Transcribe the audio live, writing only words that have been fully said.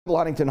Cabell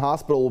Huntington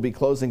Hospital will be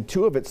closing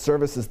 2 of its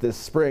services this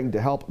spring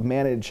to help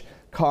manage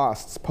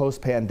costs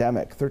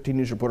post-pandemic. 13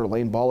 News reporter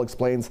Lane Ball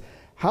explains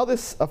how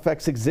this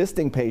affects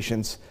existing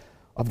patients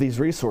of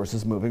these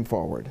resources moving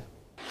forward.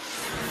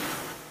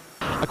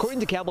 According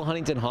to Cabell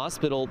Huntington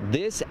Hospital,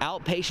 this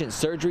outpatient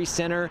surgery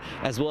center,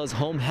 as well as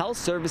home health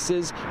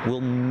services, will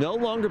no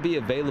longer be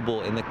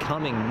available in the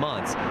coming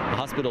months. The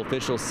hospital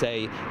officials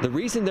say the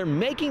reason they're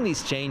making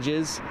these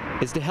changes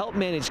is to help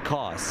manage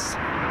costs.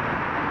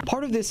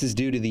 Part of this is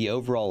due to the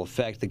overall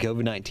effect the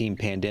COVID-19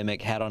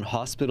 pandemic had on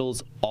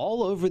hospitals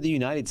all over the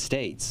United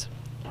States.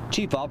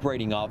 Chief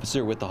Operating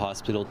Officer with the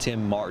hospital,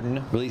 Tim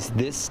Martin, released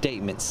this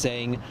statement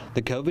saying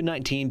the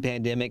COVID-19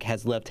 pandemic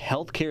has left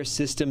healthcare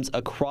systems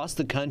across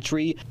the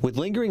country with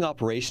lingering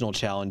operational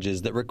challenges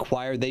that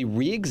require they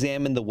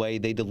re-examine the way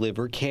they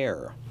deliver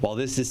care. While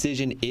this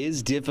decision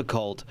is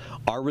difficult,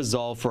 our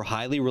resolve for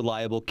highly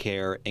reliable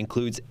care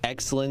includes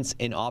excellence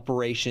in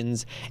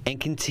operations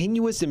and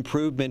continuous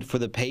improvement for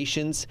the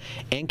patients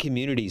and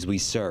communities we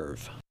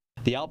serve.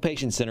 The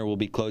outpatient center will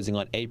be closing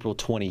on April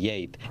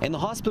 28th, and the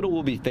hospital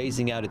will be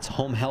phasing out its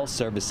home health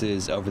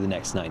services over the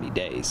next 90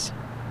 days.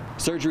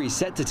 Surgery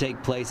set to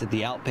take place at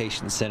the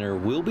outpatient center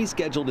will be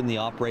scheduled in the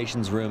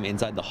operations room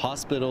inside the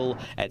hospital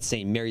at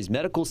St. Mary's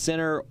Medical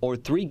Center or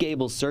Three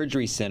Gables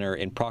Surgery Center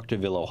in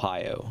Proctorville,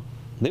 Ohio.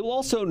 They will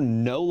also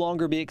no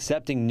longer be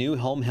accepting new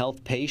home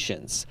health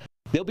patients.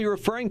 They'll be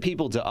referring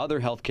people to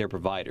other healthcare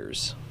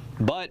providers.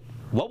 But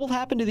what will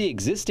happen to the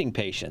existing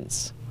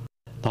patients?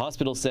 The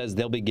hospital says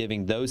they'll be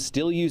giving those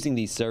still using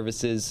these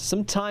services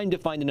some time to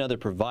find another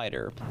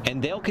provider,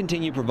 and they'll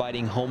continue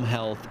providing home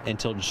health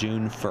until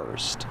June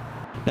 1st.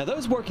 Now,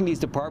 those working these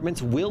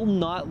departments will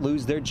not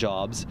lose their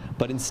jobs,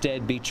 but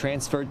instead be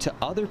transferred to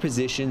other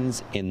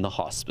positions in the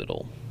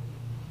hospital.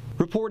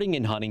 Reporting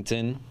in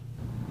Huntington,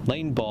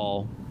 Lane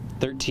Ball,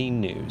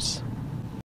 13 News.